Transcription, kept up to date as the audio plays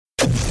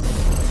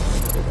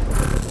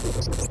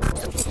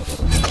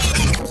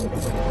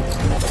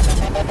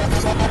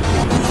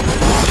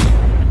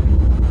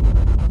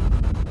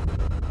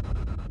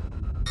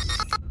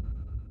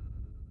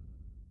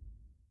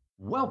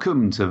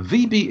welcome to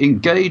VB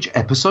Engage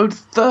episode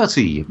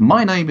 30.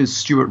 My name is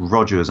Stuart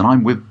Rogers and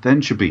I'm with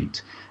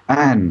VentureBeat.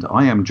 And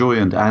I am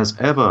joined as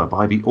ever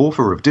by the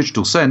author of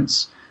Digital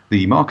Sense,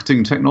 the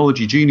marketing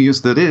technology genius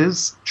that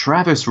is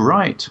Travis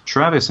Wright.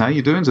 Travis, how are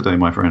you doing today,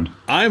 my friend?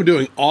 I'm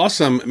doing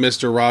awesome,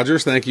 Mr.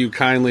 Rogers. Thank you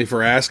kindly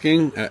for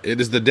asking.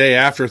 It is the day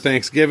after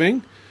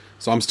Thanksgiving,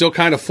 so I'm still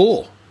kind of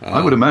full.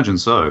 I would imagine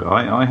so.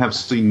 I have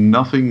seen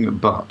nothing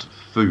but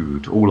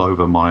food all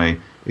over my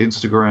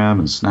Instagram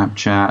and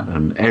Snapchat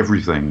and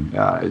everything.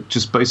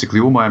 Just basically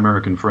all my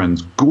American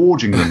friends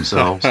gorging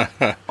themselves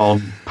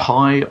on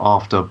pie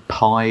after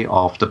pie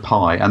after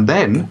pie. And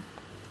then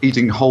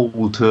eating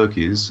whole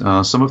turkeys,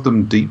 some of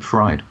them deep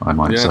fried, I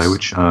might say,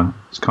 which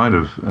is kind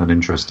of an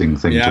interesting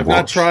thing to watch. Yeah, I've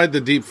not tried the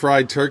deep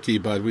fried turkey,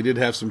 but we did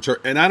have some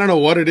turkey. And I don't know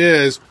what it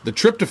is. The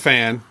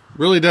tryptophan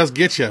really does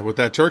get you with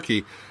that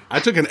turkey. I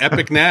took an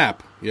epic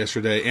nap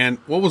yesterday, and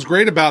what was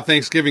great about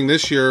Thanksgiving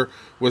this year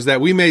was that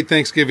we made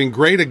Thanksgiving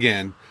great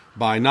again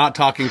by not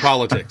talking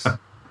politics.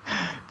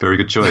 Very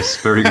good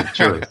choice. Very good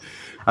choice.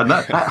 And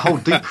that whole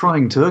deep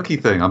frying turkey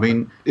thing, I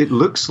mean, it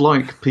looks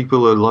like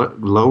people are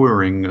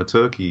lowering a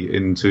turkey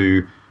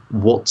into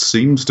what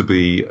seems to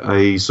be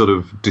a sort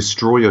of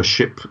destroyer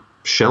ship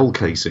shell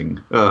casing.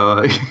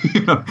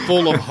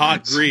 Full of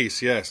hot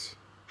grease, yes.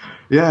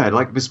 Yeah,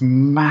 like this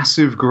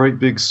massive, great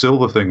big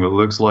silver thing that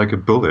looks like a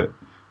bullet.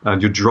 And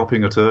you're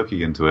dropping a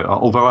turkey into it.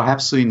 Although I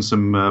have seen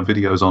some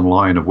videos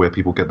online of where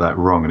people get that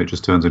wrong and it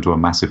just turns into a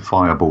massive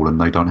fireball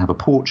and they don't have a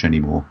porch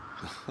anymore.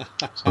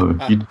 So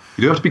you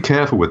do have to be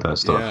careful with that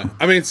stuff. Yeah.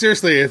 I mean,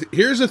 seriously,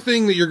 here's a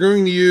thing that you're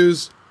going to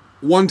use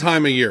one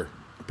time a year,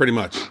 pretty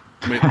much.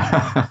 I mean,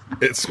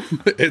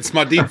 it's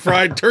my deep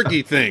fried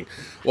turkey thing.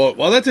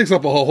 Well, that takes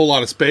up a whole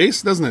lot of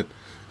space, doesn't it?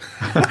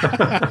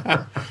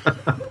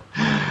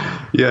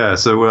 Yeah,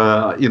 so,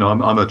 I'm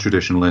a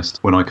traditionalist.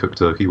 When I cook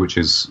turkey, which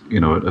is,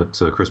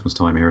 at Christmas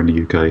time here in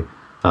the UK,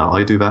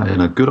 I do that in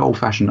a good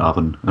old-fashioned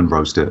oven and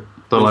roast it.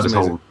 Don't like this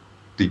whole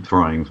deep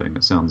frying thing.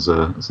 It sounds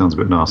a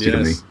bit nasty to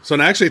me. So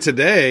actually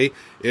today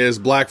is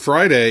Black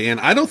Friday, and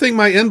I don't think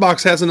my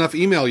inbox has enough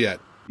email yet.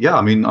 Yeah,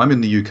 I mean, I'm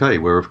in the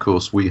UK, where, of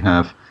course, we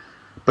have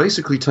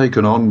basically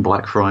taken on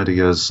Black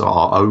Friday as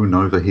our own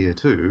over here,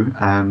 too.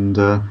 And,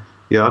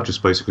 I've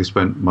just basically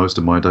spent most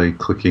of my day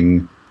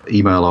clicking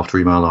email after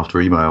email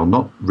after email,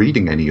 not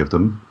reading any of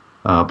them,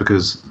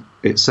 because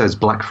it says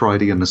Black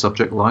Friday in the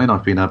subject line.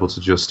 I've been able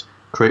to just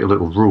create a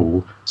little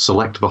rule,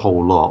 select the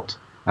whole lot,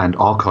 and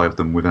archive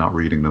them without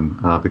reading them,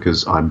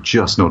 because I'm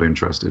just not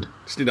interested.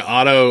 Just need to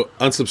auto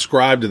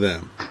unsubscribe to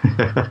them.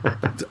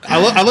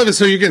 I love it.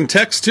 So you're getting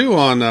text too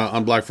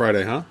on Black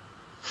Friday, huh?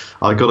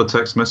 I got a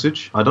text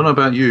message. I don't know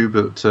about you,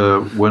 but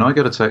when I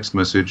get a text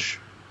message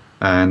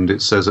and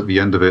it says at the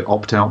end of it,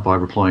 opt out by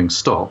replying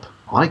stop,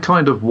 I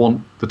kind of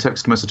want the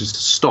text messages to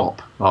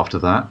stop after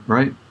that,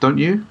 right? Don't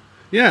you?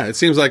 Yeah, it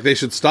seems like they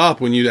should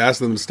stop when you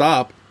ask them to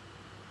stop.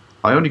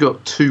 I only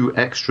got 2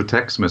 extra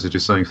text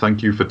messages saying,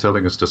 thank you for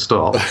telling us to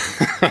stop.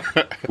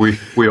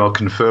 we are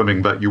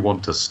confirming that you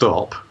want to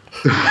stop.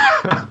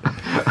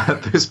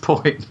 At this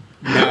point,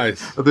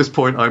 nice. At this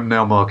point, I'm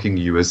now marking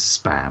you as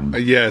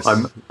spam. Yes,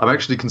 I'm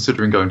actually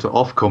considering going to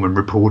Ofcom and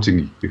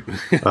reporting you.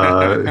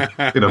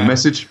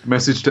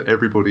 Message to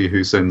everybody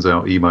who sends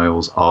out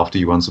emails after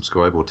you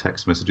unsubscribe or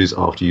text messages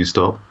after you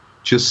stop.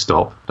 Just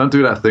stop. Don't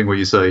do that thing where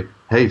you say,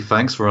 "Hey,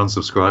 thanks for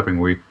unsubscribing.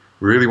 We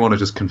really want to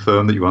just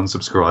confirm that you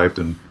unsubscribed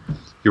and."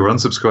 Your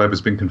unsubscribe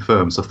has been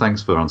confirmed, so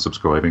thanks for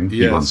unsubscribing,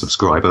 you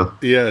unsubscriber.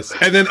 Yes,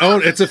 and then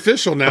it's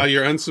official now.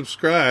 Your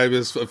unsubscribe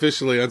is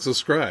officially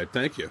unsubscribed.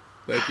 Thank you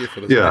for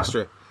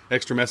the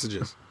extra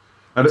messages.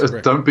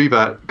 And don't be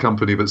that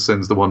company that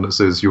sends the one that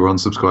says your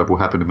unsubscribe will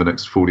happen in the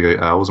next 48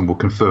 hours and will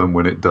confirm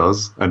when it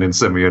does, and then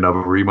send me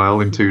another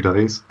email in 2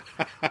 days.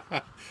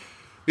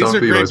 These are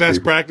great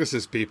best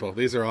practices, people.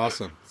 These are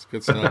awesome. It's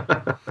good stuff.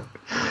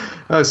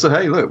 So,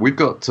 hey, look, we've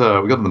got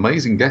an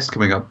amazing guest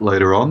coming up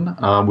later on.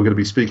 We're going to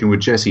be speaking with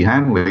Jessy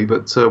Hanley,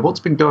 but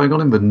what's been going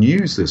on in the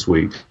news this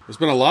week? There's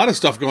been a lot of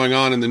stuff going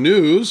on in the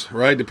news,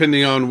 right,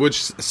 depending on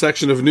which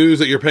section of news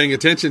that you're paying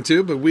attention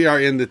to, but we are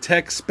in the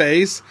tech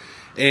space,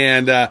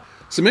 and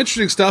some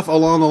interesting stuff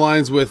along the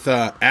lines with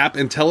app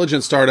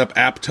intelligence startup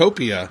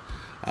Apptopia.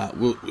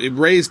 It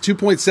raised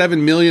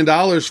 $2.7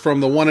 million from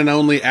the one and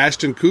only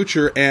Ashton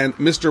Kutcher and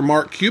Mr.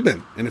 Mark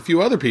Cuban and a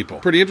few other people.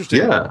 Pretty interesting.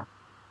 Yeah,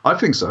 I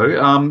think so.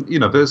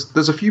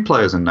 There's a few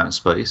players in that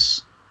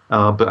space,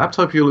 but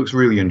Apptopia looks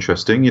really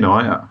interesting.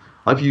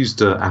 I've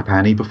used App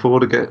Annie before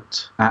to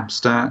get app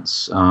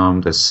stats.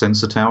 There's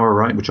Sensor Tower,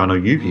 right, which I know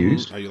you've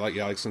used. Oh, I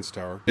like Sensor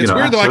Tower. It's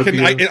weird, though.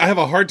 I have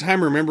a hard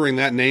time remembering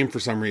that name for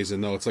some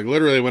reason, though. It's like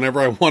literally whenever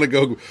I want to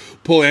go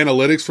pull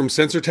analytics from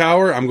Sensor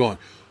Tower, I'm going,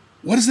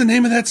 what is the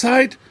name of that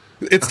site?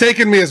 It's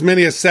taken me as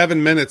many as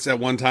 7 minutes at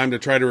one time to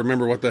try to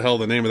remember what the hell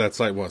the name of that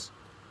site was.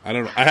 I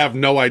don't know. I have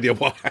no idea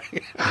why.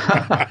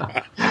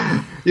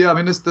 Yeah, I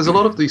mean, there's a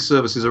lot of these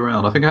services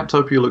around. I think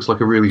Apptopia looks like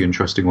a really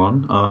interesting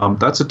one.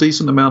 That's a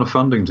decent amount of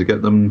funding to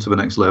get them to the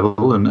next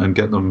level and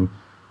get them,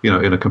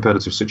 in a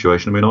competitive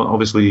situation. I mean,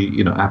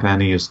 obviously, App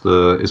Annie is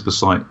the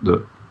site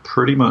that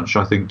pretty much,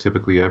 I think,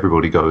 typically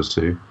everybody goes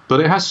to. But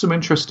it has some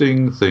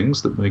interesting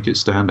things that make it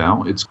stand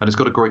out. It's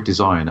got a great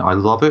design. I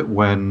love it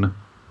when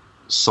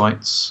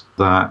sites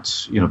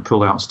that,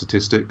 pull out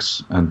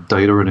statistics and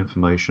data and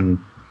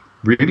information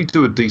really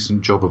do a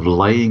decent job of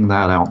laying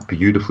that out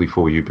beautifully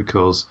for you,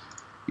 because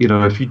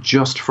if you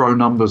just throw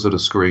numbers at a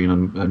screen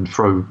and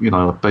throw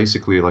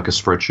basically like a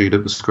spreadsheet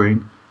at the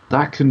screen,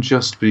 that can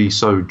just be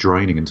so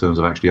draining in terms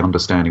of actually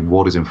understanding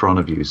what is in front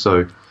of you.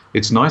 So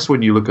it's nice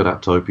when you look at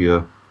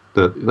Apptopia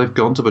that they've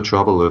gone to the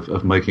trouble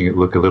of making it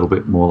look a little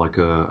bit more like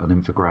an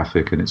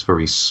infographic, and it's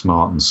very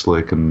smart and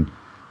slick and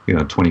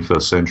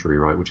 21st century,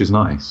 right, which is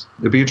nice.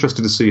 It'd be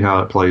interesting to see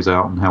how it plays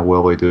out and how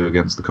well they do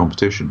against the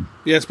competition.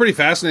 Yeah, it's pretty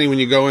fascinating when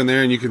you go in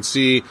there and you can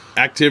see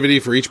activity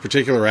for each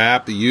particular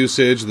app, the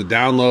usage, the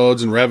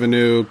downloads and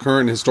revenue,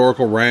 current and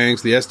historical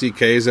ranks, the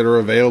SDKs that are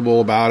available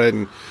about it,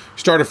 and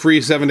start a free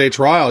 7-day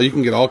trial. You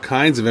can get all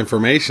kinds of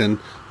information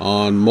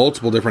on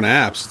multiple different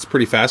apps. It's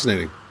pretty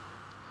fascinating.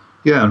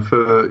 Yeah, and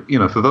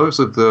for those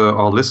of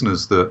our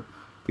listeners that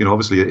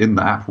obviously are in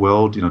the app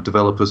world,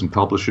 developers and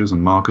publishers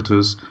and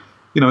marketers,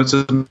 it's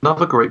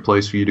another great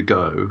place for you to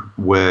go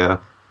where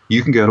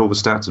you can get all the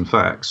stats and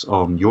facts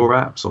on your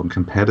apps, on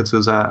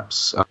competitors'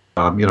 apps,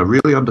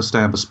 really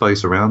understand the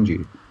space around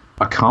you.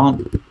 I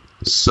can't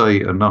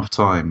say enough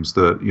times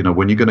that,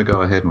 when you're going to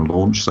go ahead and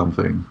launch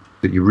something,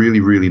 that you really,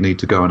 really need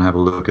to go and have a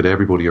look at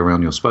everybody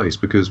around your space,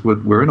 because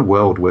we're in a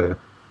world where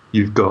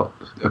you've got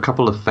a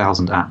couple of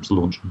thousand apps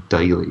launched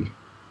daily.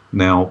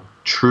 Now,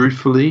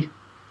 truthfully,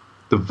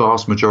 the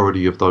vast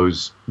majority of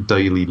those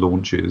daily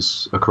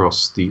launches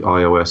across the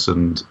iOS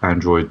and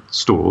Android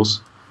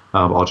stores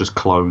are just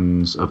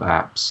clones of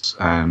apps,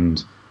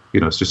 and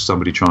it's just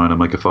somebody trying to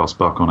make a fast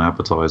buck on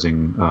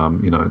advertising.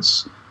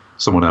 It's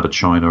someone out of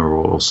China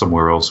or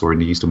somewhere else, or in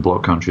the Eastern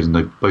Bloc countries, and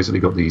they've basically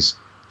got these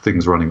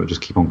things running that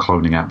just keep on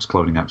cloning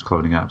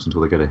apps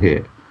until they get a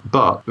hit.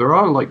 But there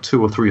are like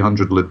 200 or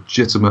 300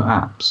 legitimate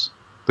apps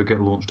that get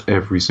launched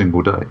every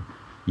single day.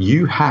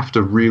 You have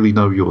to really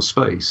know your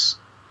space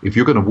if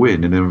you're going to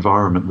win in an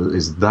environment that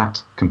is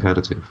that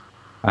competitive.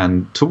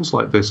 And tools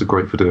like this are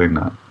great for doing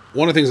that.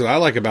 One of the things that I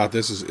like about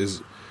this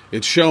is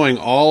it's showing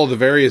all the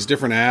various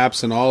different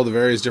apps and all the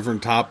various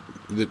different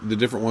the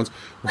different ones.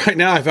 Right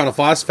now, I found it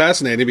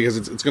fascinating because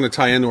it's going to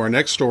tie into our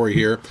next story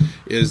here,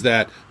 is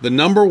that the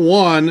number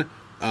one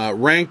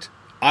ranked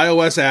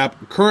iOS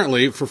app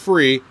currently for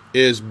free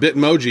is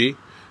Bitmoji,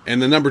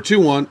 and the number 2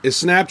 one is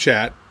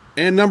Snapchat,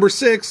 and number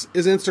 6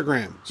 is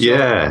Instagram. So,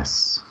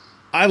 yes.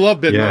 I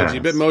love Bitmoji.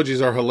 Yes.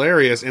 Bitmojis are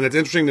hilarious, and it's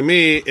interesting to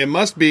me. It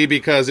must be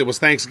because it was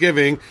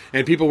Thanksgiving,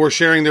 and people were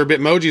sharing their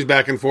Bitmojis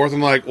back and forth.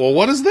 I'm like, well,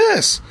 what is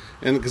this?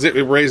 And because it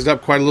raised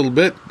up quite a little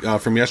bit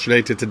from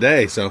yesterday to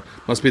today, so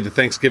must be the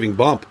Thanksgiving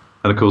bump.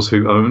 And of course,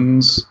 who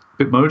owns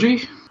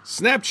Bitmoji?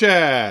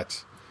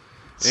 Snapchat.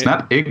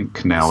 Snap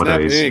Inc.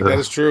 nowadays. Snap Inc. That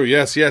is true.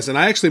 Yes. And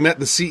I actually met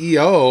the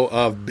CEO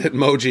of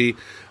Bitmoji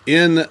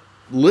in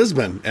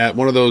Lisbon at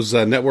one of those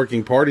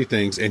networking party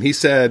things, and he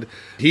said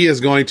he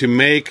is going to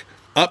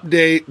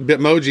update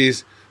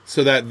Bitmojis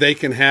so that they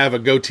can have a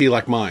goatee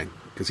like mine,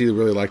 because he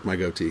really liked my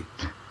goatee.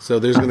 So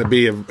there's going to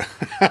be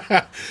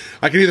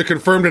I can either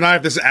confirm or deny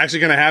if this is actually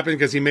going to happen,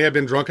 because he may have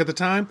been drunk at the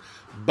time,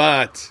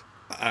 but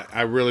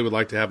I really would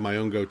like to have my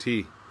own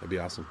goatee. That'd be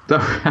awesome.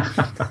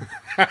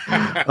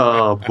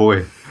 Oh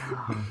boy,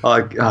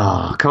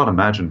 I can't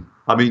imagine.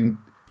 I mean,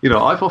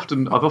 I've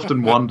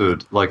often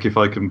wondered, like, if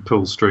I can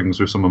pull strings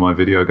with some of my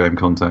video game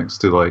contacts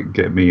to like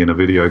get me in a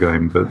video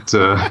game, but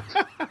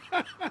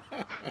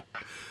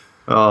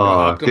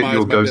get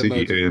your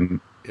goatee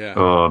in. Yeah.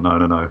 Oh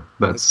no,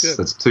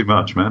 that's too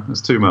much, man.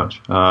 That's too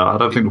much. I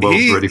don't think the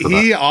world's ready for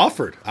that. He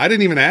offered. I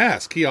didn't even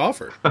ask. He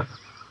offered.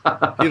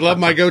 He loved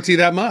my goatee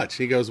that much.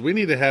 He goes, we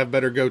need to have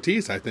better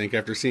goatees, I think,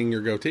 after seeing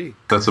your goatee.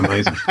 That's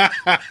amazing.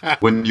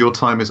 When your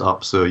time is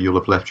up, sir, you'll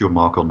have left your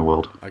mark on the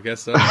world. I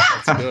guess so.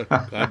 That's good.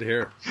 Glad to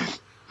hear it.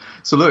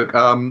 So look,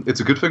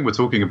 it's a good thing we're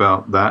talking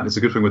about that. It's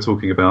a good thing we're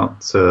talking about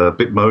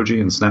Bitmoji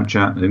and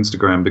Snapchat and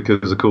Instagram,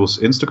 because, of course,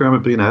 Instagram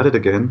have been at it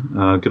again.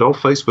 Good old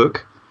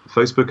Facebook.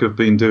 Facebook have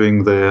been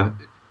doing their,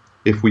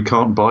 if we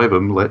can't buy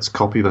them, let's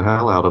copy the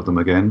hell out of them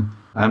again.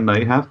 And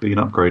they have been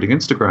upgrading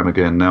Instagram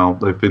again. Now,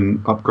 they've been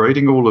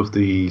upgrading all of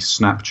the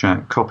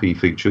Snapchat copy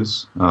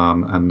features,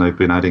 and they've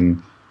been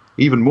adding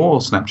even more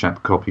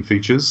Snapchat copy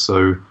features.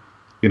 So,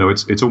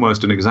 it's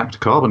almost an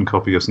exact carbon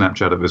copy of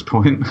Snapchat at this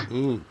point.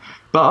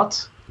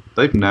 But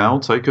they've now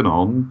taken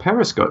on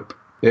Periscope.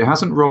 It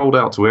hasn't rolled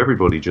out to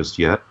everybody just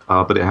yet,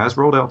 but it has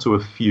rolled out to a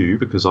few,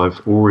 because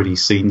I've already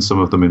seen some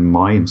of them in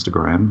my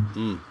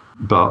Instagram.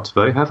 But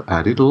they have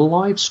added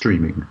live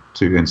streaming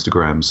to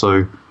Instagram.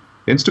 So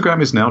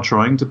Instagram is now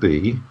trying to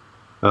be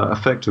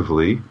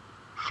effectively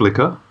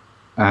Flickr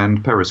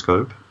and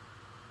Periscope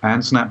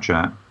and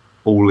Snapchat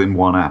all in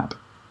one app.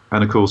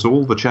 And of course,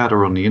 all the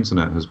chatter on the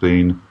internet has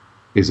been,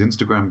 is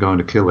Instagram going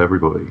to kill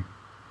everybody?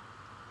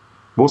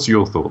 What's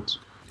your thoughts?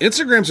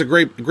 Instagram's a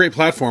great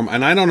platform,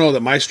 and I don't know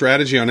that my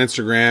strategy on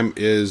Instagram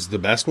is the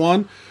best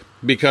one,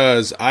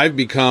 because I've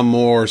become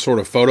more sort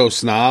of photo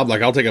snob.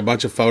 Like, I'll take a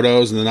bunch of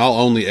photos and then I'll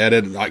only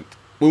edit like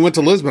we went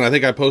to Lisbon, I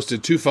think I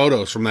posted 2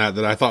 photos from that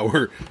I thought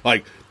were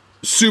like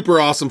super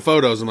awesome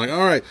photos. I'm like,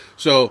 all right.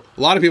 So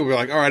a lot of people were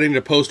like, all right, I need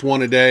to post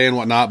 1 a day and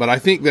whatnot. But I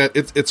think that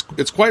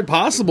it's quite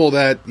possible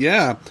that,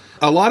 yeah,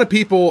 a lot of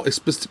people,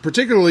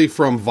 particularly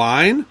from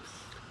Vine,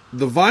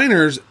 the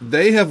Viners,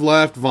 they have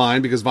left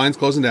Vine because Vine's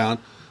closing down.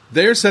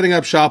 They're setting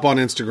up shop on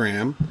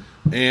Instagram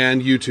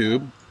and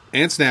YouTube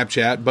and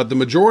Snapchat, but the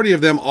majority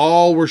of them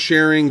all were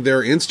sharing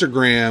their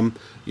Instagram,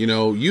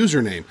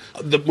 username.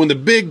 When the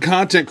big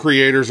content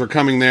creators are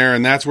coming there,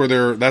 and that's where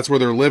they're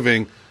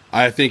living,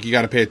 I think you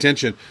got to pay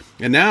attention.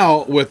 And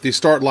now with the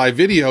Start Live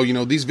video,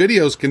 these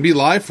videos can be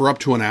live for up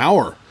to an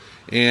hour,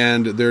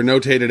 and they're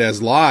notated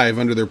as live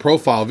under their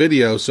profile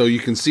video, so you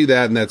can see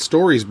that in that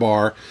stories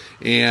bar.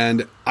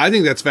 And I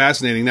think that's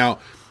fascinating. Now,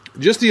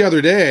 just the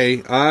other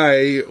day,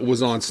 I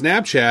was on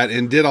Snapchat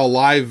and did a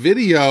live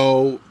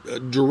video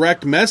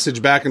direct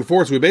message back and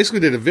forth. So we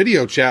basically did a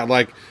video chat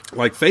like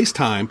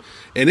FaceTime,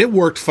 and it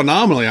worked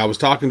phenomenally. I was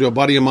talking to a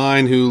buddy of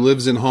mine who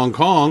lives in Hong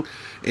Kong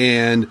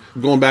and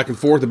going back and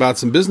forth about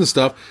some business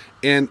stuff.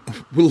 And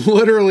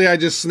literally, I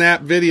just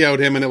snap videoed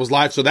him, and it was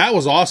live. So that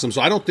was awesome.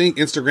 So I don't think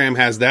Instagram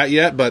has that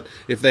yet, but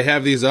if they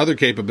have these other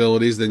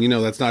capabilities, then,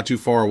 that's not too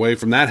far away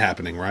from that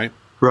happening, right?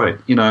 Right.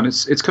 And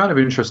it's kind of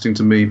interesting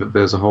to me that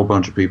there's a whole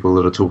bunch of people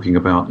that are talking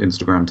about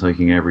Instagram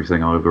taking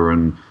everything over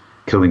and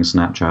killing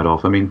Snapchat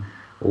off. I mean,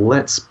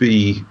 let's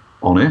be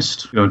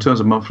honest. In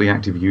terms of monthly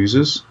active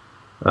users,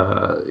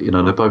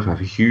 they both have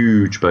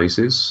huge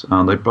bases.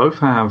 They both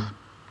have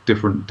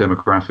different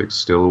demographics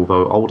still,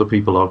 although older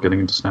people are getting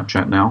into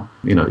Snapchat now,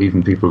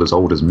 even people as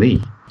old as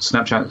me.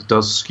 Snapchat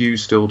does skew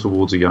still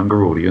towards a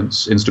younger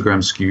audience. Instagram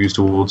skews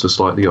towards a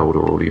slightly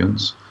older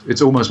audience.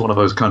 It's almost one of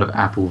those kind of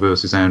Apple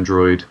versus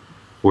Android,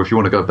 or if you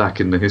want to go back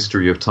in the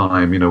history of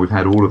time, we've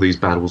had all of these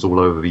battles all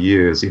over the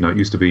years. It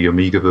used to be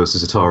Amiga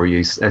versus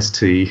Atari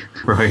ST,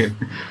 right?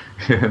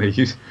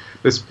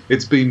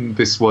 It's been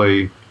this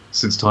way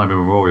since time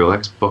immemorial,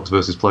 Xbox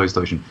versus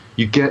PlayStation.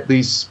 You get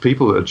these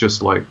people that are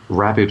just like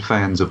rabid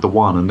fans of the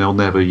one, and they'll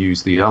never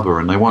use the other,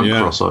 and they won't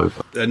cross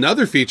over.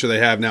 Another feature they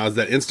have now is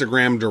that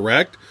Instagram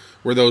Direct,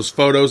 where those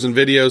photos and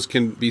videos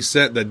can be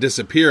sent that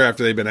disappear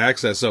after they've been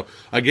accessed. So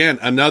again,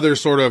 another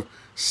sort of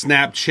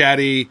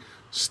Snapchatty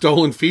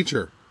stolen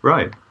feature.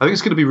 Right. I think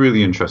it's going to be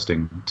really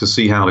interesting to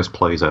see how this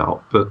plays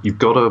out. But you've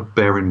got to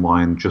bear in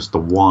mind just the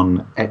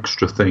one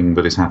extra thing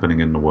that is happening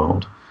in the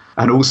world.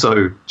 And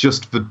also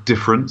just the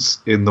difference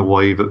in the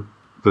way that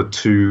the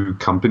two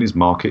companies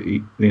market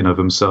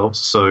themselves.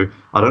 So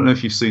I don't know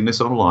if you've seen this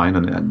online,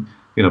 and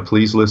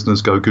please,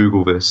 listeners, go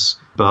Google this.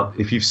 But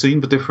if you've seen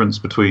the difference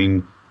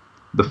between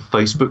the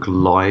Facebook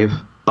Live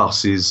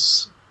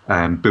buses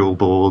and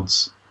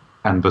billboards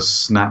and the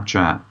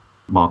Snapchat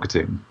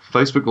marketing,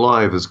 Facebook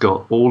Live has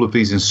got all of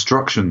these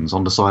instructions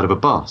on the side of a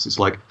bus. It's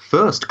like,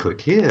 first click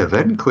here,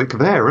 then click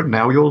there, and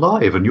now you're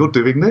live, and you're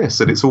doing this,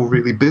 and it's all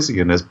really busy,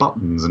 and there's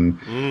buttons, and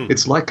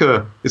it's like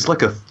a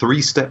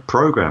 3-step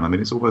program. I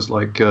mean, it's almost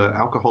like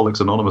Alcoholics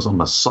Anonymous on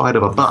the side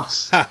of a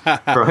bus,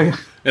 right?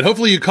 And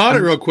hopefully you caught it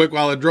real quick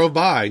while it drove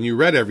by, and you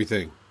read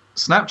everything.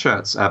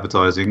 Snapchat's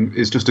advertising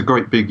is just a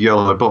great big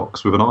yellow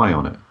box with an eye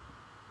on it,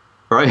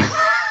 right?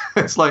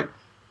 It's like,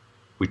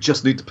 we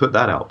just need to put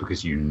that out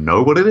because you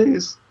know what it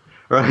is,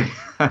 right?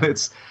 And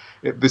it's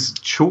this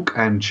chalk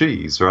and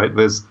cheese, right?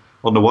 There's,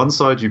 on the one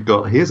side, you've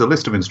got, here's a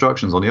list of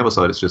instructions. On the other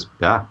side, it's just,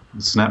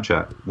 it's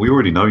Snapchat. We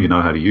already know you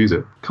know how to use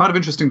it. Kind of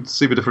interesting to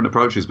see the different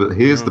approaches, but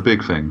here's the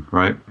big thing,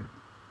 right?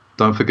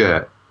 Don't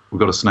forget, we've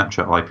got a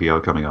Snapchat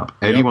IPO coming up.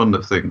 Anyone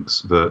that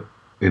thinks that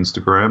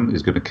Instagram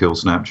is going to kill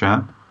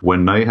Snapchat,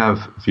 when they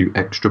have a few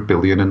extra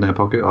billion in their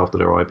pocket after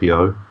their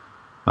IPO,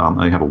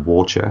 they have a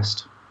war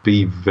chest.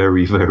 Be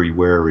very, very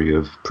wary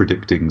of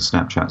predicting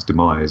Snapchat's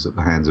demise at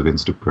the hands of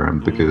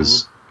Instagram,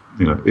 because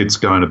it's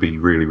going to be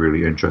really,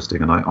 really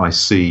interesting. And I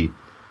see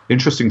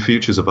interesting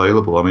futures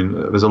available. I mean,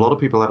 there's a lot of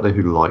people out there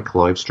who like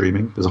live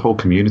streaming. There's a whole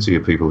community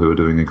of people who are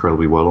doing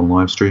incredibly well on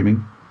live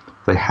streaming.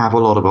 They have a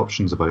lot of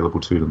options available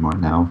to them right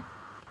now.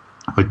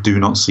 I do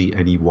not see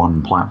any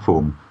one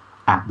platform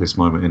at this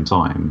moment in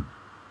time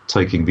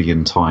taking the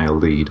entire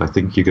lead. I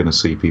think you're going to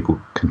see people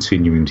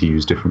continuing to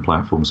use different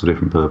platforms for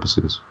different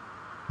purposes.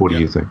 What do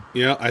you think?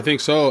 Yeah, I think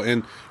so.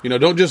 And,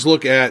 don't just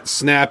look at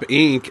Snap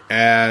Inc.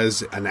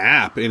 as an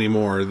app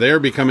anymore. They're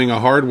becoming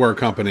a hardware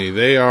company.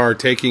 They are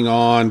taking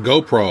on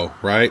GoPro,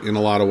 right, in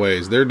a lot of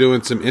ways. They're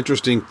doing some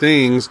interesting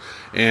things,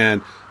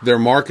 and their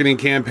marketing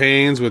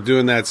campaigns with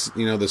doing that,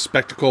 the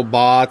spectacle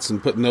bots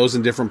and putting those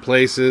in different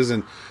places.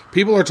 And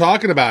people are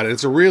talking about it.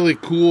 It's a really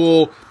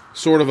cool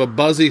sort of a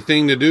buzzy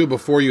thing to do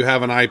before you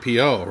have an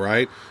IPO,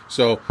 right?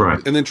 So,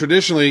 and then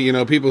traditionally,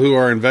 people who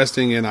are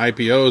investing in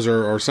IPOs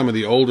are some of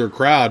the older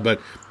crowd,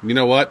 but you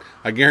know what?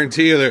 I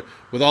guarantee you that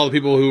with all the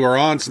people who are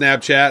on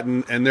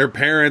Snapchat and their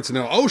parents,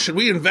 and should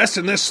we invest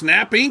in this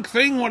Snap Inc.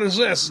 thing? What is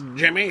this,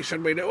 Jimmy?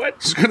 Should we do it?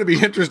 It's going to be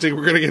interesting.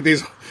 We're going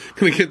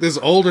to get this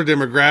older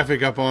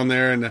demographic up on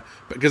there, and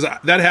because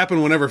that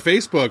happened whenever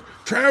Facebook,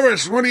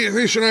 Travis, what do you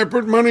think? Should I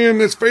put money in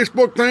this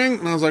Facebook thing?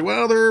 And I was like,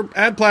 well, their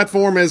ad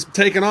platform has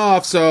taken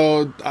off,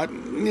 so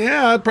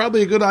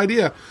probably a good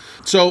idea.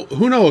 So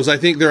who knows? I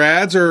think their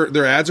ads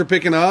are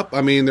picking up.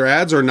 I mean, their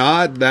ads are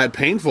not that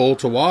painful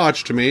to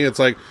watch to me. It's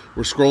like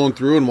we're scrolling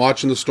through and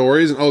watching the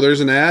stories, and oh, there's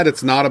an ad.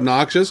 It's not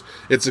obnoxious.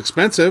 It's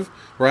expensive,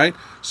 right?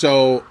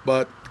 So,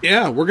 but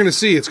yeah, we're going to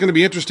see. It's going to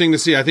be interesting to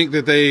see. I think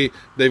that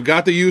they've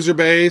got the user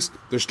base.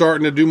 They're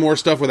starting to do more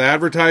stuff with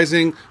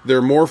advertising.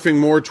 They're morphing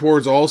more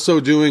towards also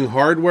doing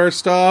hardware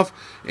stuff.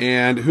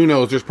 And who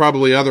knows? There's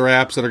probably other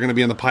apps that are going to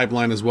be in the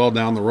pipeline as well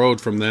down the road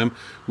from them.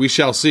 We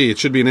shall see. It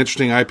should be an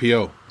interesting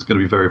IPO. It's going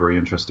to be very, very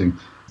interesting.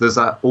 There's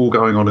that all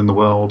going on in the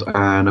world,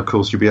 and of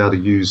course you'll be able to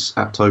use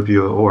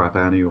Apptopia or App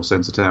Annie or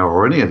Sensor Tower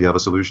or any of the other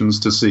solutions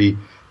to see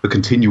the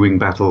continuing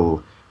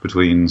battle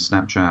between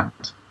Snapchat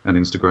and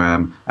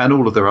Instagram and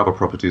all of their other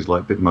properties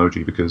like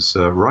Bitmoji, because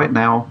right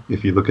now,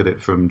 if you look at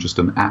it from just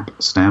an app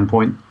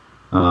standpoint,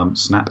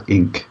 Snap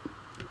Inc.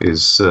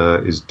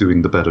 is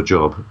doing the better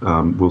job.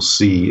 We'll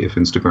see if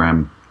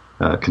Instagram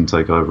can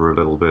take over a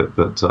little bit,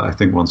 but I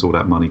think once all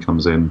that money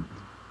comes in,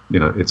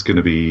 it's going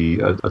to be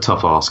a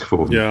tough ask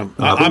for them. Yeah,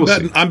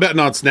 I'm betting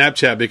on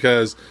Snapchat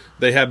because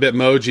they have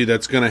Bitmoji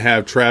that's going to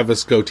have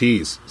Travis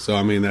goatees. So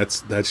I mean,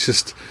 that's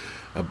just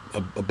a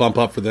bump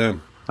up for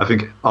them. I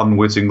think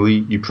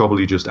unwittingly, you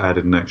probably just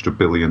added an extra $1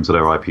 billion to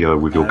their IPO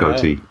with your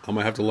goatee. I'm going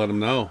to have to let them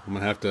know. I'm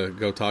going to have to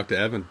go talk to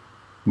Evan.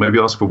 Maybe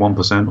ask for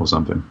 1% or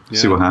something. Yeah.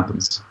 See what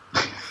happens.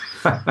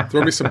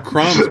 Throw me some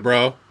crumbs,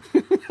 bro.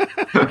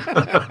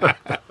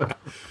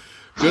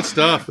 Good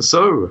stuff.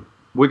 So,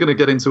 we're going to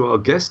get into our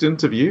guest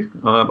interview.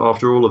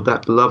 After all of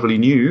that lovely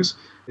news,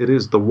 it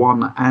is the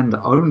one and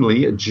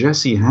only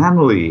Jessy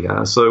Hanley.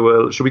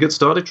 So, should we get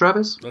started,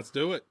 Travis? Let's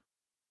do it.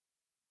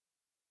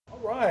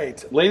 All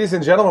right, ladies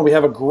and gentlemen, we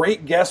have a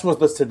great guest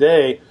with us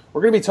today.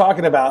 We're going to be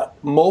talking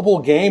about mobile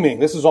gaming.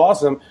 This is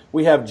awesome.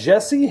 We have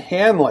Jessy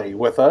Hanley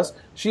with us.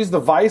 She's the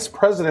Vice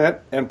President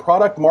and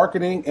Product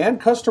Marketing and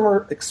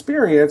Customer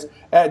Experience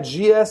at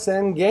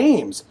GSN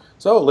Games.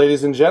 So,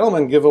 ladies and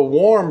gentlemen, give a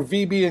warm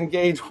VB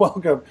Engage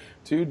welcome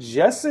to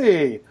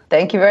Jessy.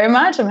 Thank you very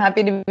much. I'm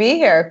happy to be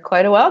here.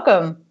 Quite a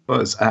welcome.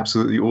 Well, it's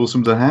absolutely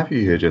awesome to have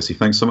you here, Jessy.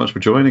 Thanks so much for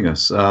joining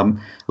us.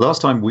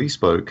 Last time we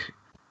spoke,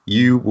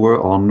 you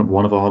were on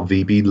one of our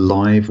VB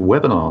Live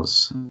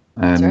webinars,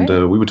 and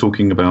right. We were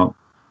talking about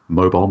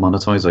mobile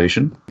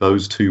monetization.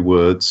 Those two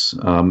words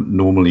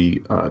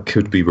normally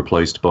could be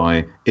replaced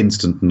by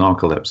instant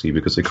narcolepsy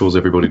because they cause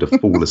everybody to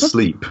fall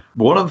asleep.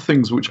 One of the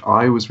things which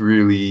I was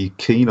really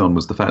keen on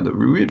was the fact that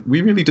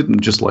we really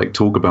didn't just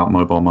talk about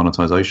mobile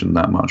monetization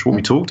that much. What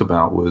we talked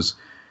about was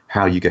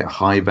how you get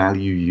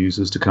high-value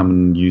users to come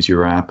and use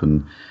your app,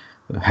 and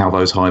how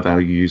those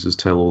high-value users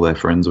tell all their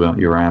friends about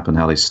your app, and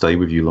how they stay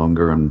with you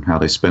longer, and how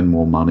they spend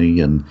more money.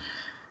 And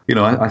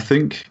I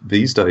think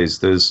these days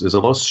there's a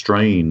lot of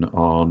strain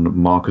on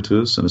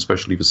marketers, and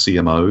especially the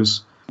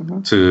CMOs,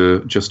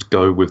 to just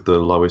go with the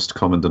lowest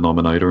common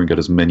denominator and get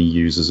as many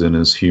users in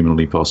as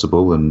humanly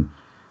possible, and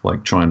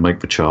try and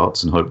make the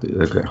charts and hope that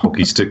they get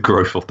hockey stick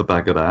growth off the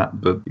back of that.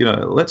 But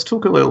let's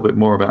talk a little bit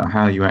more about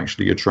how you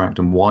actually attract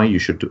and why you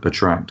should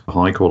attract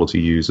high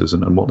quality users,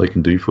 and what they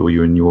can do for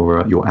you in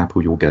your app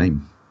or your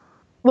game.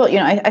 Well,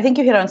 I think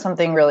you hit on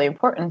something really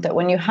important, that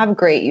when you have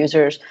great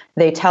users,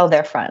 they tell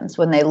their friends.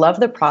 When they love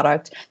the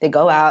product, they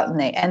go out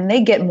and they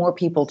get more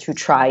people to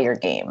try your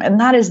game. And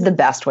that is the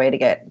best way to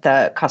get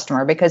the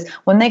customer, because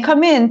when they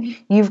come in,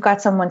 you've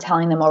got someone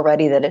telling them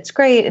already that it's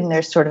great, and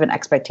there's sort of an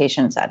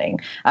expectation setting.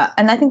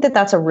 And I think that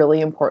that's a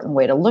really important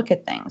way to look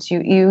at things.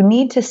 You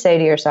need to say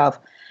to yourself,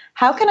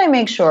 how can I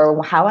make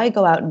sure how I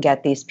go out and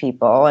get these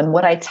people, and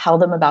what I tell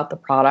them about the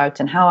product,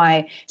 and how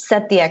I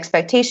set the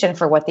expectation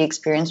for what the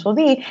experience will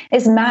be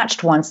is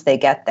matched once they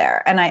get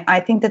there? And I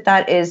think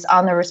that is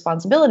on the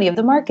responsibility of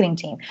the marketing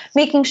team,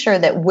 making sure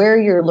that where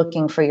you're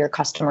looking for your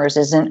customers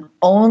isn't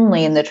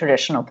only in the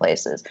traditional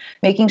places,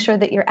 making sure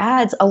that your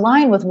ads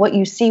align with what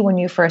you see when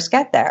you first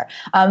get there,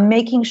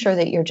 making sure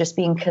that you're just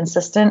being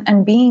consistent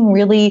and being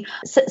really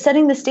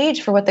setting the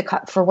stage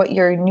for what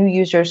your new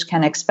users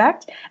can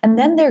expect. And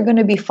then they're going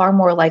to be far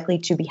more likely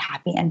to be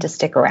happy and to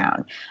stick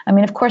around. I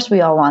mean, of course,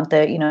 we all want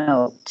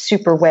the,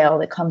 super whale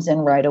that comes in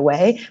right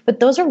away, but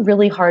those are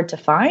really hard to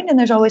find. And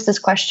there's always this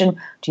question,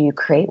 do you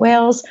create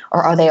whales,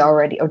 or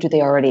do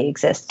they already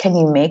exist? Can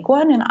you make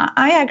one? And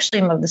I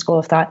actually am of the school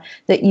of thought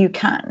that you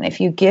can. If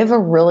you give a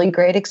really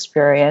great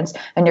experience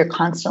and you're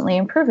constantly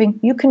improving,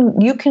 you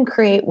can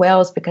create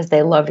whales because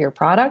they love your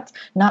product,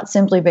 not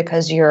simply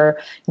because you're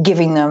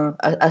giving them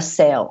a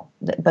sale,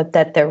 but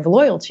that they're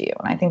loyal to you.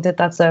 And I think that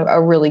that's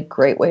a really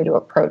great way to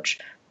approach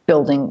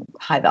building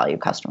high-value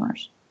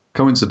customers.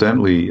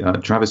 Coincidentally,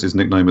 Travis's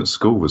nickname at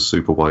school was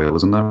Super Whale,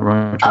 isn't that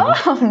right,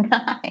 Travis? Oh,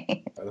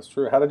 nice. That's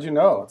true. How did you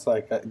know? It's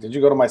did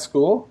you go to my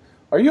school?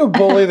 Are you a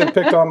bully that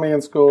picked on me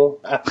in school?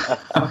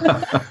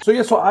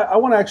 So I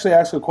want to actually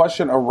ask a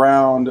question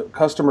around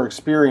customer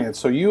experience.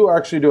 So you are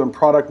actually doing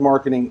product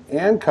marketing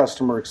and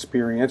customer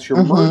experience.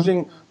 You're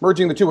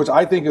merging the two, which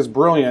I think is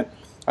brilliant.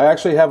 I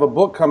actually have a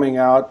book coming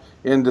out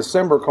in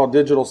December called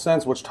Digital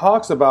Sense, which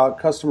talks about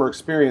customer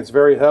experience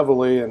very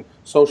heavily and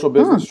social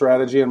business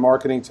strategy and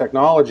marketing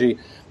technology.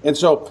 And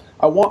so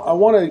I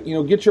want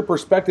to get your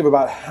perspective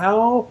about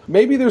how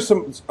maybe there's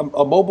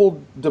a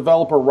mobile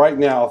developer right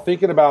now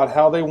thinking about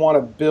how they want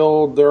to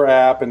build their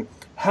app, and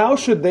how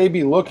should they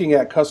be looking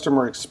at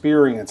customer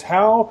experience?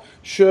 How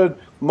should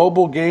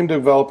mobile game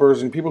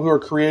developers and people who are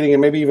creating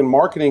and maybe even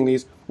marketing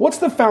these, what's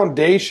the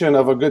foundation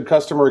of a good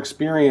customer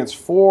experience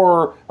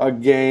for a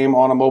game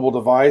on a mobile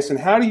device? And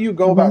how do you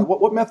go about,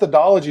 what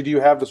methodology do you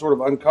have to sort of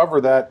uncover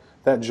that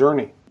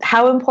journey?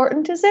 How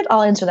important is it?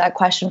 I'll answer that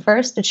question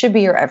first. It should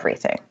be your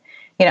everything.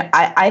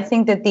 I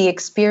think that the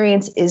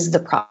experience is the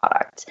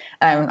product.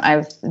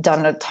 I've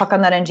done a talk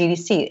on that in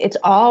GDC. It's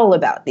all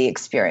about the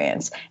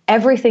experience.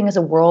 Everything is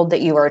a world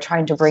that you are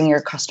trying to bring your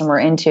customer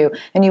into,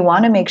 and you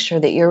want to make sure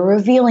that you're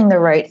revealing the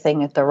right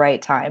thing at the right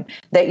time,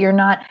 that you're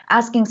not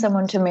asking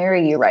someone to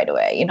marry you right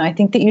away. I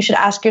think that you should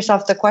ask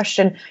yourself the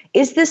question,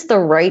 is this the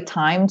right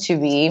time to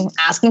be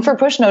asking for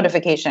push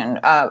notification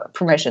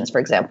permissions, for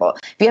example?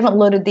 If you haven't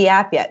loaded the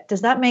app yet,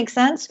 does that make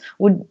sense?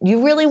 Would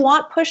you really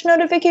want push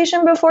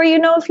notification before you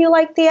know if you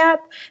like the app?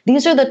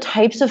 These are the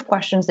types of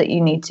questions that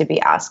you need to be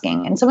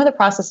asking. And some of the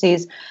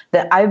processes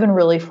that I've been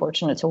really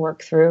fortunate to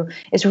work through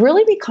is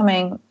really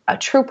becoming a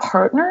true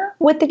partner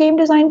with the game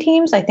design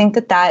teams. I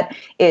think that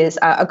is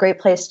a great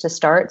place to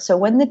start. So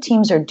when the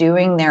teams are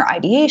doing their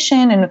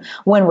ideation and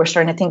when we're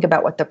starting to think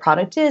about what the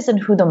product is and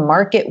who the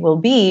market will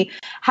be,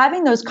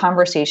 having those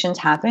conversations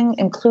happen,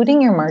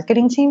 including your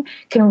marketing team,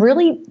 can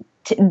really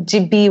to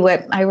be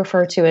what I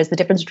refer to as the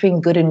difference between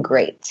good and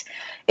great.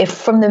 If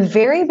from the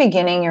very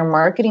beginning your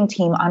marketing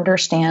team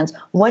understands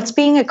what's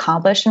being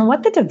accomplished and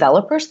what the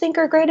developers think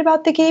are great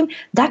about the game,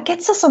 that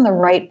gets us on the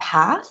right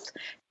path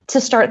to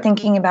start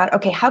thinking about,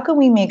 okay, how can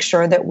we make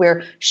sure that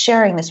we're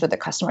sharing this with the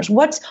customers?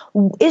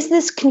 Is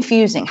this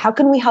confusing? How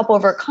can we help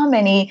overcome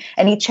any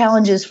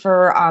challenges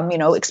for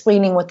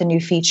explaining what the new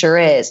feature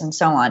is and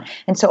so on?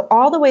 And so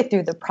all the way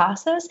through the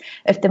process,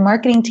 if the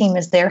marketing team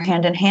is there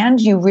hand in hand,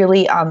 you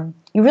really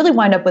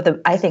wind up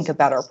with, I think, a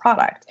better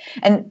product.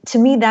 And to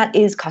me, that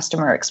is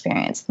customer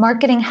experience.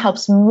 Marketing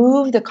helps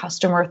move the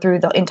customer through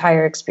the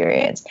entire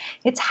experience.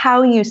 It's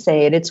how you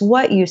say it. It's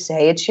what you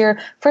say. It's your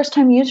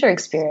first-time user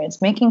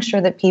experience, making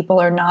sure that people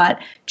are not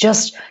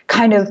just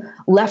kind of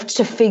left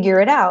to figure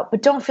it out,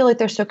 but don't feel like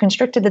they're so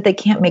constricted that they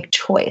can't make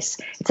choice.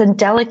 It's a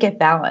delicate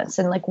balance,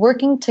 and like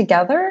working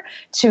together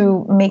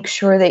to make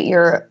sure that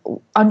you're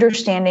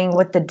understanding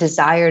what the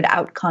desired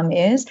outcome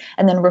is,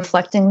 and then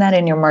reflecting that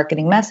in your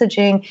marketing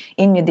messaging,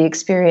 in the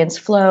experience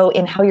flow,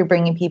 in how you're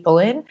bringing people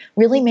in,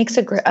 really makes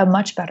a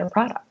much better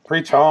product.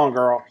 Preach on,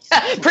 girl.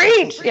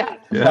 Preach, yeah.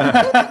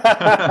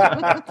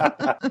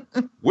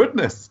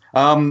 Witness.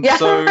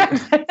 So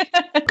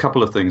a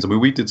couple of things. I mean,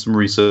 we did some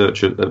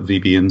research at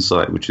VB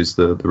Insight, which is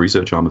the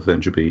research arm of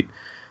VentureBeat.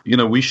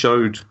 We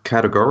showed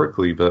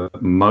categorically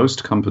that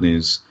most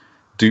companies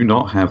do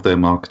not have their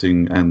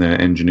marketing and their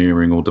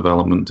engineering or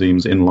development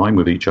teams in line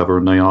with each other,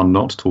 and they are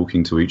not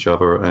talking to each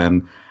other.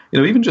 And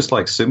even just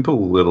like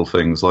simple little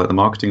things, like the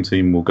marketing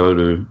team will go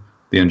to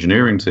the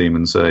engineering team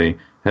and say,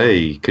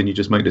 hey, can you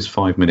just make this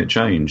 5-minute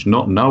change?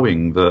 Not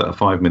knowing that a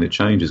 5-minute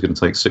change is going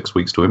to take 6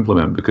 weeks to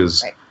implement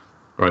because,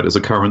 right, there's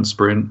a current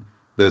sprint,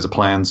 there's a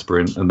planned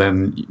sprint, and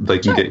then they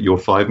can get your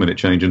 5-minute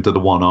change into the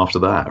one after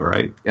that,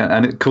 right?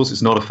 And of course,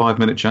 it's not a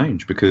 5-minute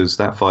change because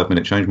that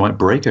 5-minute change might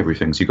break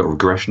everything. So you've got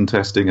regression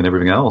testing and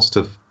everything else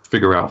to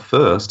figure out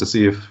first to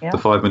see if the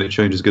 5-minute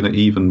change is going to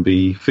even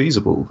be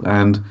feasible.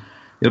 And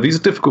these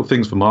are difficult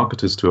things for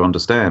marketers to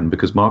understand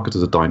because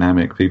marketers are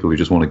dynamic people who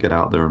just want to get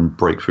out there and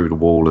break through the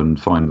wall and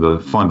find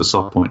the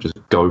soft point, just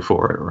go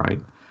for it,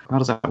 right? How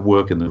does that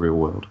work in the real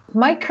world?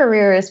 My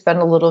career has been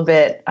a little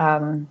bit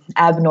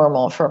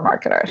abnormal for a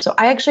marketer. So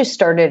I actually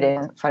started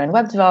in front-end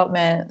web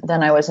development,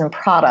 then I was in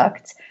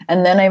product,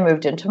 and then I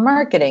moved into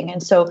marketing.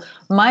 And so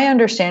my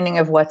understanding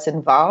of what's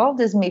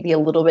involved is maybe a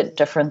little bit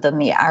different than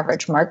the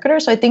average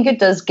marketer. So I think it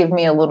does give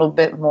me a little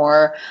bit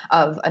more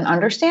of an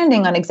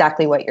understanding on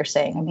exactly what you're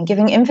saying. I mean,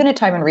 giving infinite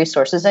time and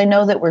resources, I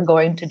know that we're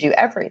going to do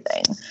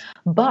everything,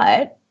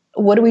 but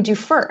what do we do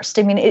first?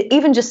 I mean,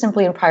 even just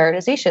simply in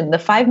prioritization, the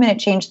 5-minute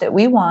change that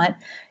we want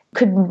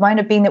could wind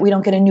up being that we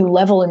don't get a new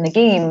level in the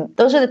game.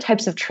 Those are the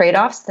types of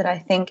trade-offs that I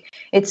think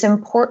it's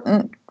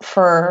important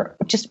for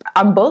just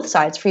on both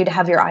sides for you to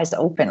have your eyes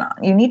open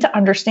on. You need to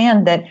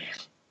understand that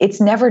it's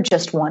never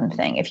just one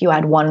thing. If you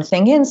add one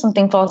thing in,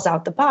 something falls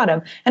out the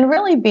bottom. And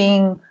really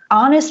being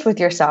honest with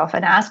yourself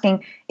and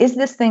asking, is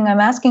this thing I'm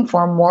asking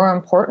for more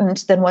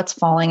important than what's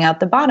falling out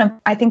the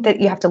bottom? I think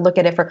that you have to look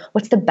at it for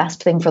what's the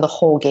best thing for the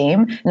whole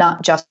game,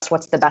 not just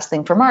what's the best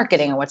thing for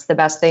marketing or what's the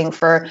best thing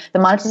for the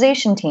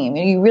monetization team.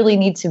 You really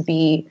need to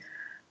be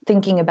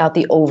thinking about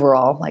the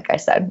overall, like I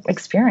said,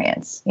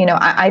 experience.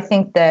 I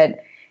think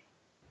that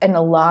in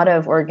a lot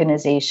of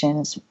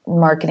organizations,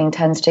 marketing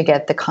tends to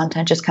get the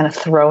content just kind of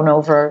thrown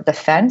over the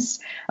fence.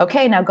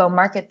 Okay, now go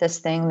market this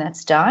thing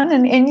that's done.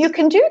 And you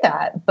can do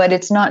that, but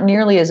it's not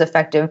nearly as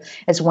effective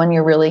as when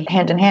you're really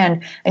hand in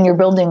hand and you're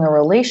building a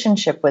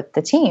relationship with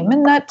the team.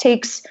 And that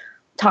takes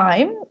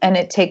time and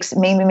it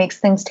maybe makes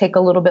things take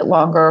a little bit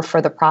longer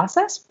for the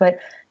process, but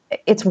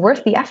it's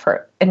worth the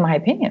effort, in my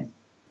opinion.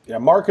 Yeah,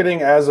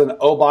 marketing as an,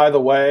 oh, by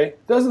the way,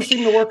 doesn't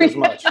seem to work as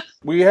much.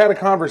 We had a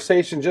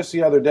conversation just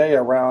the other day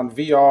around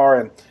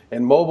VR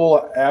and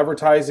mobile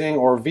advertising,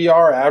 or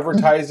VR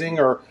advertising,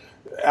 or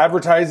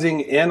advertising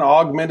in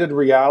augmented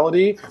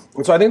reality.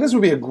 And so I think this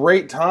would be a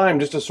great time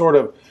just to sort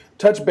of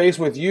touch base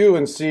with you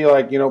and see,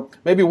 like,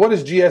 maybe what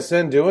is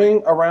GSN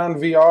doing around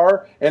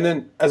VR? And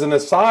then as an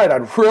aside,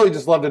 I'd really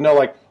just love to know,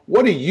 like,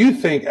 what do you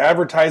think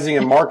advertising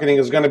and marketing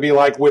is going to be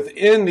like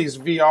within these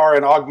VR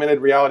and augmented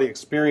reality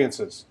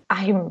experiences?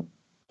 I'm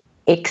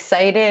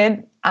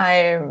excited.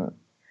 I'm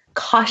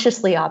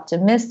cautiously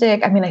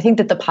optimistic. I mean, I think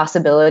that the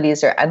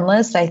possibilities are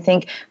endless. I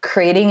think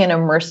creating an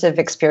immersive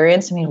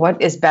experience, I mean,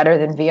 what is better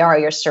than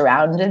VR? You're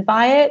surrounded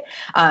by it.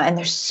 And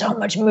there's so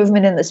much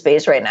movement in the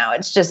space right now.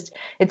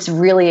 It's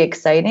really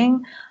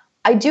exciting.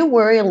 I do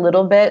worry a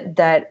little bit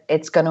that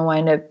it's going to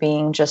wind up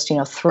being just,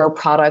 throw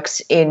products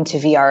into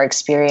VR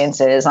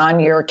experiences. On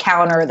your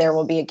counter, there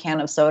will be a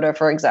can of soda,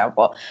 for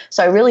example.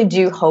 So I really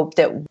do hope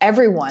that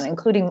everyone,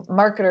 including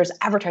marketers,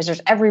 advertisers,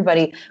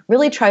 everybody,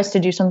 really tries to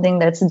do something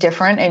that's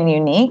different and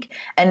unique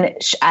and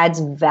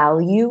adds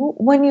value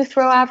when you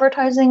throw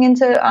advertising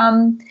into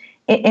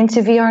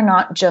VR,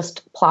 not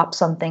just plop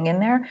something in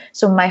there.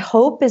 So my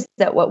hope is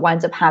that what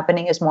winds up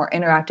happening is more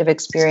interactive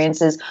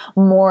experiences,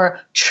 more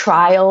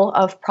trial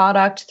of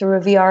product through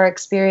a VR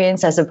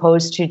experience, as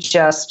opposed to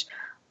just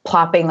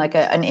plopping like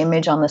an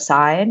image on the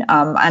side.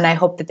 And I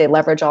hope that they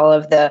leverage all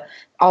of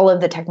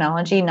the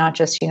technology, not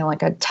just,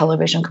 like a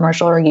television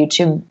commercial or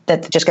YouTube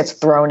that just gets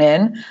thrown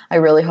in. I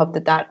really hope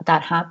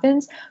that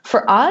happens.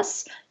 For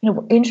us,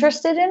 we're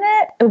interested in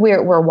it.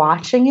 We're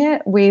watching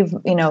it.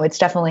 It's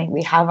definitely,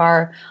 we have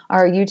our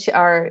YouTube,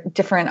 our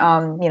different,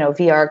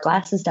 VR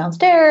glasses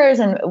downstairs,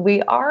 and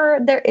we are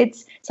there.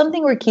 It's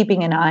something we're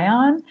keeping an eye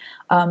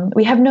on.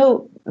 We have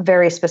no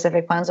very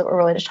specific plans that we're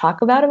ready to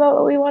talk about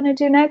what we want to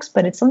do next,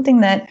 but it's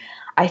something that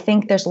I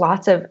think there's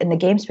lots of in the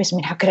game space. I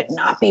mean, how could it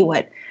not be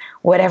what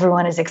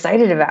everyone is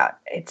excited about?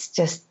 It's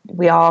just,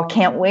 we all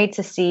can't wait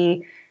to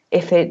see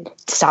if it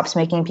stops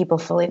making people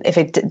if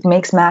it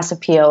makes mass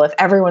appeal, if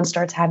everyone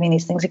starts having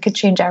these things, it could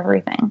change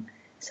everything.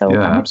 So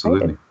yeah,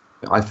 absolutely.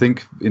 I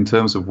think in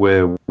terms of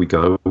where we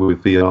go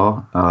with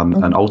VR,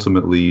 and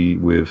ultimately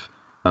with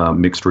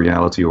mixed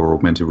reality or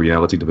augmented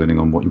reality, depending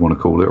on what you want to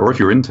call it, or if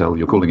you're Intel,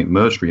 you're calling it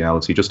merged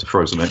reality, just to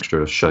throw some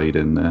extra shade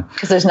in there.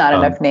 Because there's not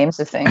enough names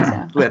of things.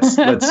 Yeah.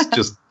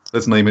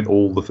 Let's name it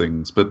all the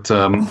things. But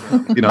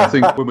I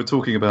think when we're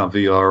talking about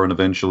VR and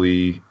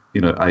eventually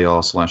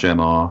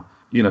AR/MR,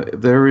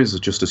 there is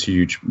just a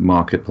huge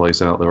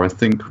marketplace out there. I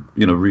think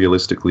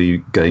realistically,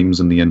 games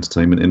and the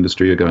entertainment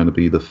industry are going to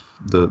be the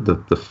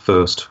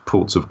first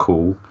ports of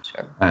call,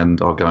 sure,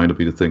 and are going to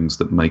be the things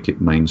that make it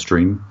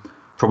mainstream.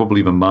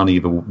 Probably the money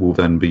will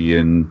then be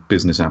in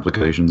business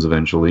applications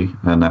eventually,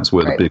 and that's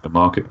where the bigger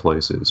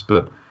marketplace is.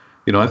 But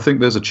I think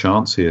there's a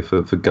chance here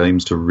for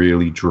games to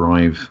really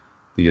drive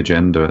the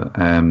agenda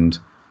and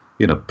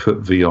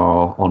put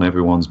VR on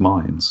everyone's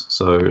minds.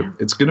 So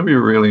it's going to be a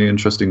really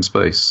interesting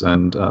space,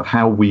 and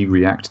how we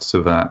react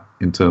to that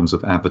in terms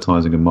of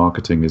advertising and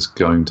marketing is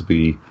going to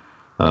be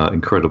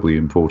incredibly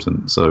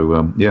important.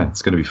 So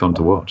it's going to be fun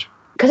to watch.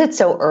 Because it's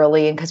so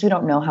early and because we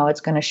don't know how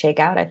it's going to shake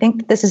out, I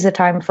think this is a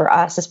time for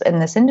us in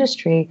this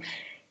industry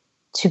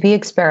to be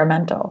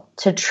experimental,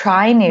 to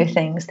try new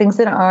things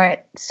that aren't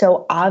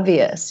so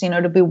obvious,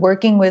 to be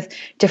working with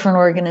different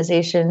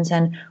organizations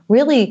and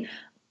really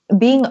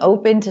being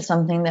open to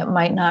something that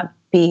might not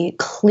be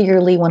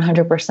clearly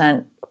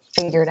 100%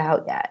 figured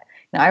out yet.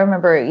 Now, I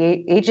remember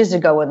ages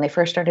ago when they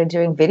first started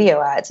doing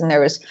video ads and there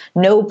was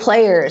no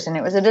players and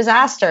it was a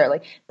disaster.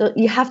 Like,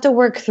 you have to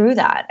work through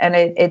that. And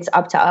it's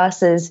up to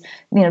us as,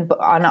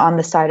 on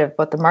the side of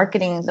both the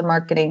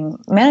marketing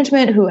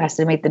management, who has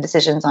to make the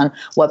decisions on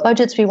what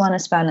budgets we want to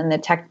spend, and the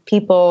tech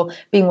people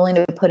being willing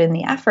to put in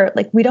the effort.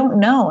 Like, we don't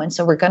know. And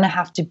so we're going to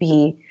have to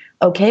be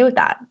okay with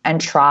that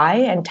and try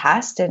and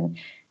test and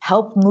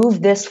help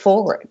move this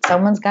forward.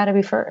 Someone's got to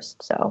be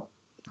first. So.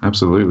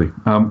 Absolutely.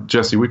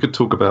 Jessy, we could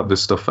talk about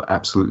this stuff for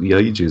absolutely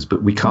ages,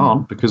 but we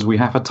can't because we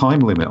have a time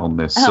limit on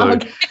this. So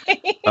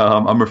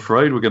I'm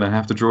afraid we're going to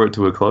have to draw it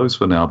to a close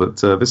for now, but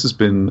this has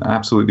been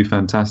absolutely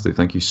fantastic.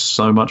 Thank you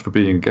so much for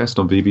being a guest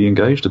on VB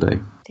Engage today.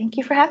 Thank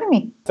you for having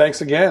me. Thanks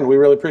again. We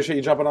really appreciate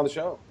you jumping on the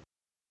show.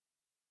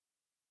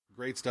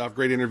 Great stuff.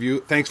 Great interview.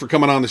 Thanks for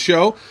coming on the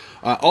show.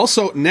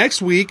 Also,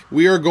 next week,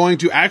 we are going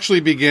to actually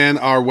begin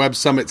our Web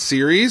Summit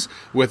series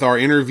with our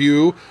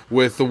interview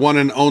with the one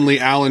and only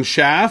Alan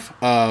Schaff,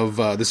 of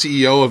the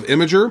CEO of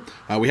Imager.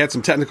 We had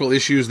some technical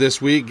issues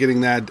this week getting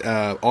that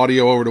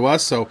audio over to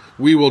us, so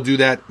we will do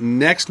that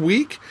next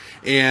week.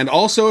 And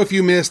also, if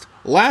you missed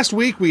last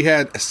week, we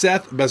had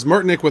Seth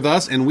Besmertnik with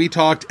us, and we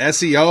talked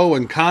SEO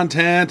and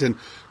content and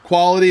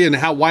quality and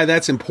why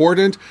that's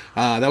important.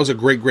 That was a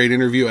great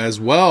interview as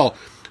well.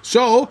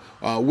 So,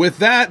 with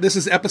that, this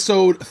is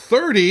episode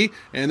 30,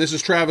 and this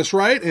is Travis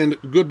Wright, and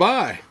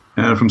goodbye.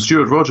 And from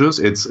Stuart Rogers,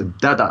 it's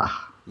Dada.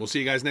 We'll see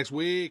you guys next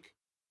week.